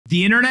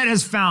The internet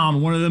has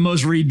found one of the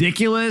most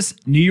ridiculous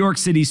New York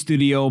City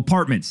studio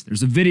apartments.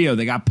 There's a video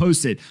that got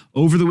posted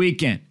over the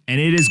weekend,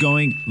 and it is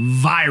going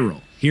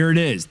viral. Here it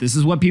is. This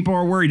is what people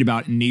are worried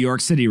about in New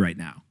York City right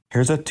now.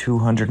 Here's a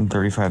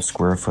 235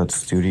 square foot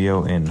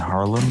studio in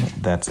Harlem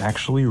that's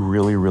actually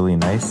really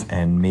nice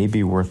and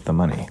maybe worth the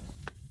money.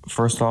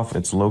 First off,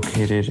 it's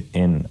located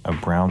in a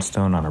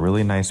brownstone on a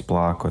really nice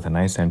block with a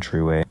nice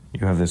entryway.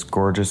 You have this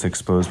gorgeous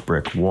exposed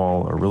brick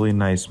wall, a really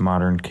nice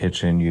modern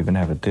kitchen. You even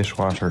have a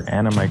dishwasher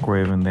and a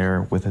microwave in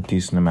there with a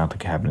decent amount of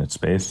cabinet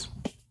space.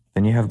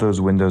 Then you have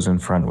those windows in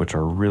front, which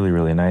are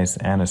really nice,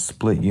 and a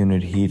split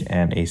unit heat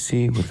and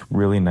AC with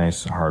really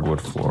nice hardwood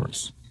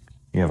floors.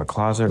 You have a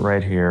closet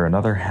right here,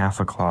 another half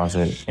a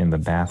closet in the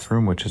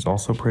bathroom, which is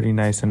also pretty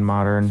nice and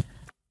modern.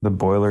 The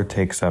boiler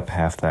takes up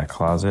half that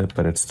closet,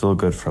 but it's still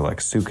good for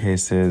like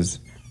suitcases.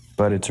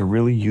 But it's a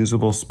really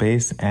usable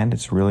space and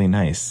it's really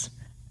nice.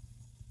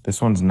 This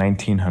one's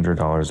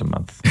 $1,900 a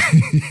month.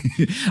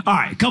 All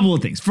right, a couple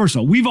of things. First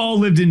of all, we've all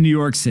lived in New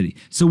York City,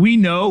 so we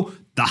know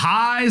the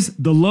highs,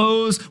 the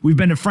lows. We've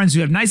been to friends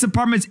who have nice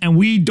apartments, and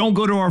we don't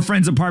go to our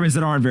friends' apartments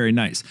that aren't very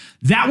nice.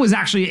 That was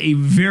actually a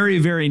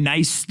very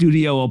nice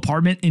studio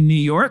apartment in New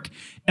York,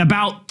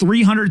 about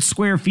 300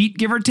 square feet,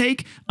 give or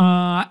take,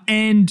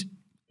 and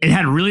it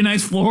had really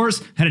nice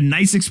floors, had a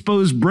nice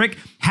exposed brick,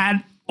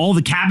 had all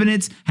the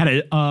cabinets,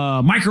 had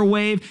a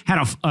microwave,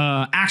 had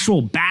a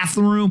actual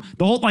bathroom.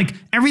 The whole, like,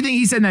 everything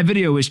he said in that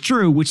video is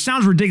true, which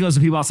sounds ridiculous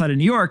to people outside of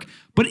New York.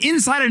 But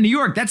inside of New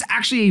York, that's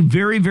actually a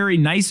very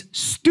nice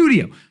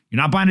studio.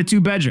 You're not buying a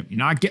 2-bedroom. You're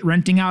not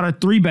renting out a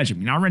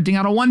 3-bedroom. You're not renting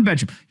out a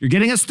 1-bedroom. You're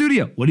getting a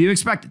studio. What do you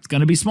expect? It's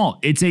going to be small.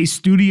 It's a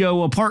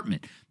studio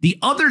apartment. The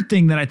other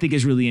thing that I think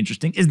is really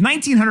interesting is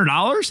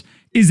 $1,900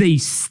 is a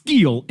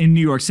steal in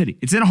New York City.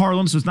 It's in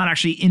Harlem, so it's not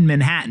actually in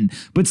Manhattan,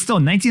 but still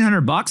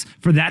 $1,900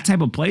 for that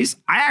type of place.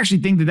 I actually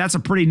think that that's a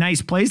pretty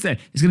nice place that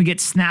is going to get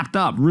snapped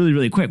up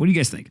really quick. What do you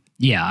guys think?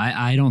 Yeah,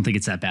 I don't think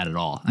it's that bad at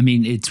all. I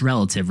mean, it's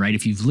relative, right?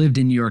 If you've lived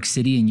in New York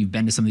City and you've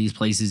been to some of these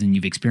places and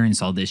you've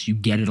experienced all this, you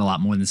get it a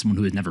lot more than someone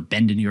who has never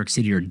been to New York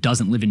City or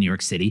doesn't live in New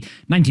York City.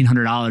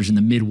 $1,900 in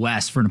the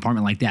Midwest for an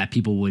apartment like that,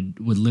 people would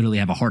literally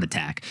have a heart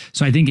attack.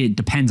 So I think it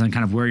depends on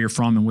kind of where you're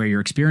from and where your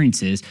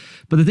experience is.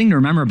 But the thing to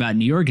remember about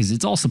New York is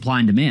it's all supply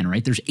and demand,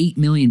 right? There's 8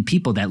 million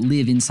people that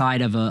live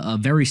inside of a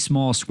very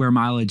small square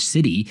mileage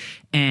city.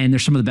 And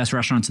there's some of the best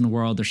restaurants in the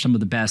world. There's some of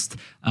the best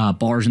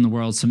bars in the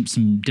world,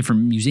 some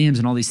different museums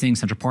and all these things,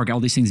 Central Park, all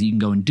these things that you can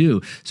go and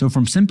do. So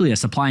from simply a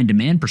supply and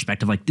demand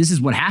perspective, like, this is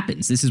what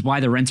happens. This is why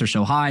the rents are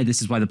so high.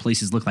 This is why the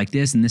places look like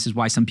this. And this is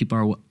why some people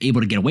are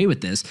able to get away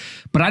with this.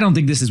 But I don't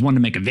think this is one to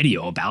make a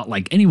video about.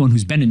 Like, anyone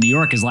who's been in New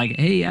York is like,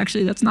 hey,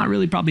 actually, that's not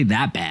really probably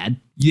that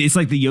bad. It's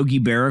like the Yogi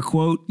Berra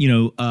quote,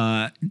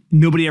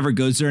 nobody ever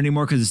goes there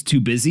anymore because it's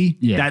too busy.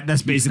 Yeah.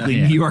 That's basically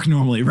New York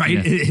normally, right?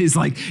 Yeah. It's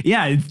like,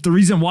 the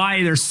reason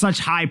why there's such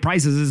high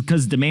prices is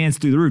because demand's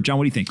through the roof. John,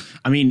 what do you think?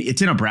 I mean,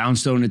 it's in a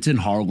brownstone. It's in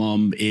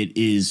Harlem. It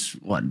is,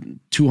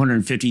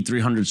 250,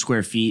 300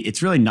 square feet.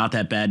 It's really not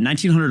that bad.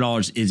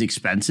 $1,900 is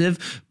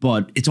expensive,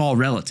 but it's all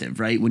relative,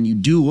 right? When you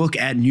do look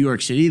at New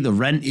York City, the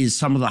rent is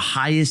some of the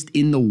highest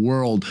in the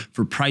world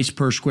for price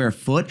per square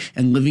foot,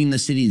 and living in the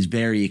city is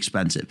very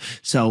expensive.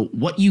 So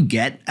what you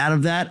get out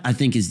of that, I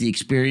think, is the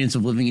experience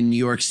of living in New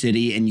York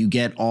City, and you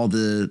get all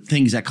the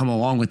things that come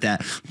along with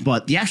that.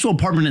 But the actual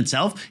apartment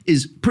itself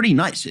is pretty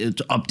nice.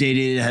 It's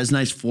updated. It has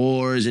nice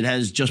floors. It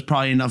has just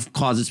probably enough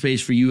closet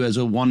space for you as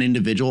a one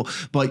individual.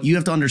 But you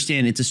have to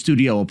understand, it's a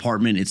studio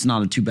apartment. It's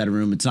not a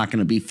 2-bedroom. It's not going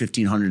to be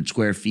 1,500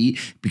 square feet,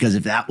 because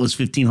if that was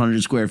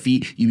 1,500 square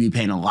feet, you'd be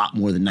paying a lot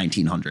more than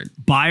 1,900.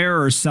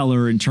 Buyer or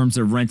seller in terms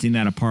of renting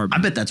that apartment?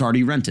 I bet that's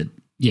already rented.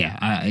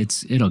 Yeah,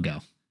 it'll go.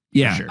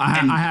 Yeah, sure.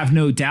 I have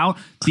no doubt.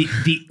 The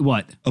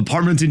what?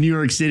 Apartments in New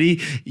York City,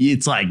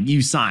 it's like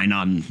you sign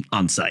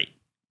on site.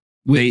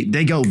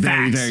 They go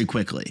very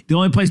quickly. The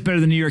only place better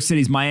than New York City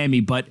is Miami,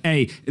 but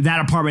hey, that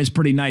apartment is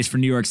pretty nice for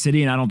New York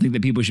City, and I don't think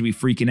that people should be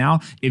freaking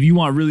out. If you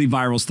want really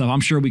viral stuff, I'm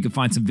sure we could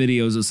find some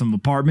videos of some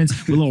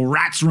apartments with little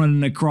rats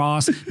running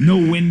across, no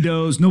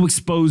windows, no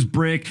exposed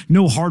brick,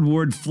 no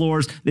hardwood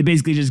floors. They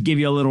basically just give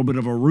you a little bit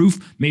of a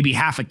roof, maybe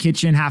half a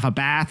kitchen, half a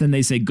bath, and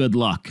they say good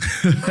luck.